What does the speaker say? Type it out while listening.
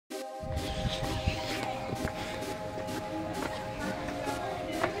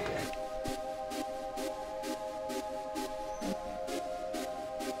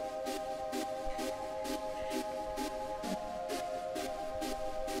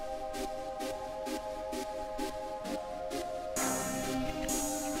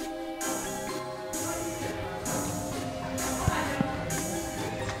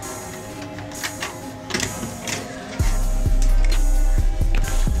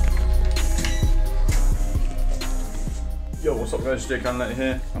What's up guys, Jake Anlet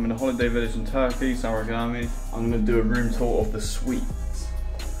here. I'm in the Holiday Village in Turkey, Sarigerme. I'm going to do a room tour of the suites.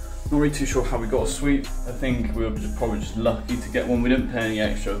 Not really too sure how we got a suite. I think we were probably just lucky to get one. We didn't pay any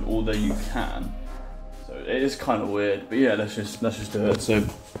extra, although you can. So it is kind of weird, but yeah, let's just do it. So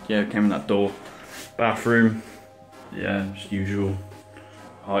yeah, came in that door. Bathroom, yeah, just usual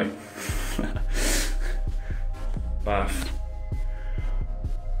height. Bath,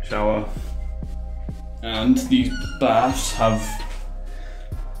 shower. And these baths have,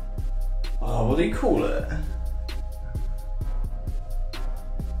 oh, what do you call it?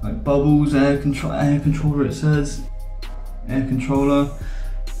 Like bubbles, air controller it says. Air controller.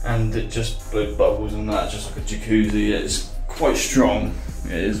 And it just blows bubbles and that, just like a jacuzzi. It's quite strong.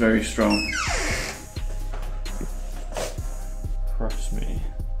 It is very strong. Trust me.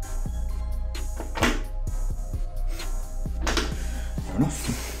 Fair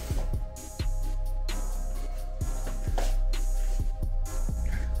enough.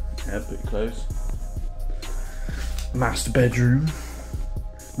 Yeah, pretty close. Master bedroom.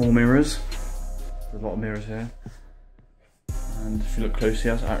 More mirrors. There's a lot of mirrors here. And if you look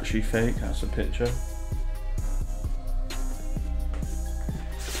closely, that's actually fake. That's a picture.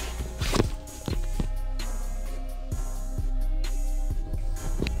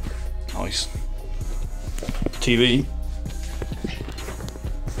 Nice. TV.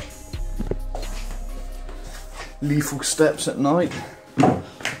 Lethal steps at night.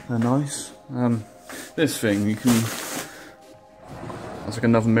 They're nice. This thing, you can, there's like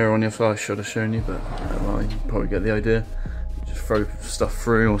another mirror on your side. I should have shown you, but well, you can probably get the idea. Just throw stuff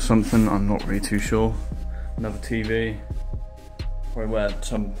through or something, I'm not really too sure. Another TV. Probably where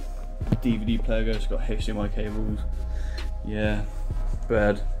some DVD player goes, it's got HDMI cables. Yeah.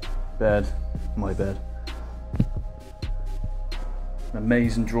 Bed, my bed. An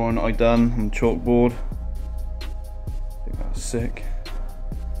amazing drawing that I done on the chalkboard. I think that's sick.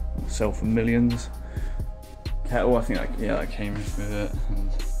 Sell for millions. Kettle, I think that came with it.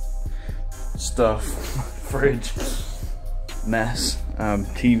 And stuff, fridge, mess,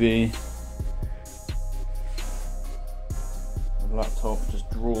 TV, laptop, just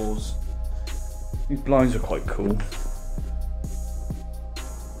drawers. These blinds are quite cool.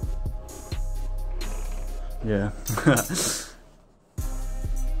 Yeah.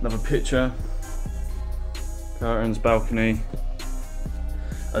 Another picture. Curtains, balcony.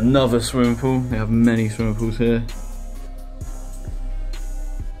 Another swimming pool. They have many swimming pools here.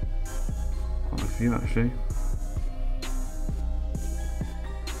 Quite a few actually.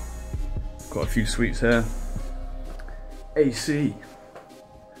 Got a few suites here. AC.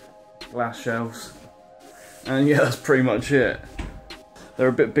 Glass shelves. And yeah, that's pretty much it. They're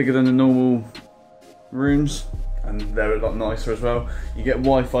a bit bigger than the normal rooms. And they're a lot nicer as well. You get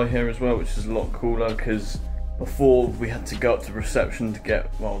Wi-Fi here as well, which is a lot cooler because before we had to go up to reception to get,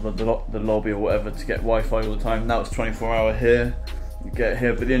 well, the lobby or whatever to get Wi-Fi all the time. Now it's 24-hour here. You get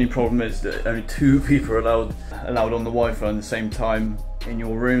here, but the only problem is that only 2 people are allowed on the Wi-Fi at the same time in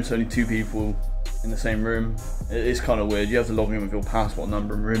your room. So only 2 people in the same room. It is kind of weird. You have to log in with your passport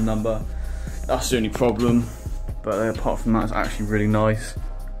number and room number. That's the only problem. But apart from that, it's actually really nice.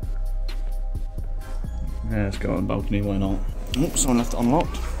 Yeah, let's go on the balcony. Why not? Oh, someone left it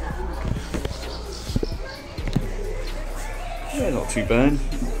unlocked. Yeah, not too bad.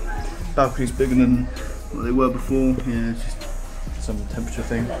 Balcony's bigger than what they were before. Yeah, it's just some temperature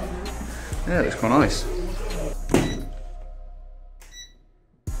thing. Yeah, it looks quite nice.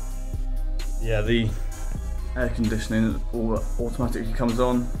 Yeah, the air conditioning automatically comes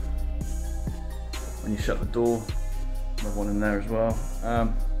on when you shut the door. Another one in there as well.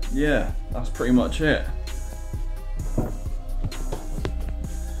 Yeah, that's pretty much it. So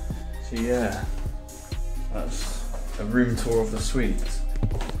yeah, that's a room tour of the suites.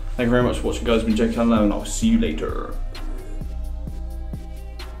 Thank you very much for watching guys, I've been Jake Anlet and I'll see you later.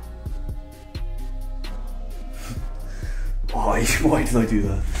 Why did I do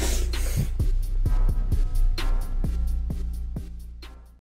that?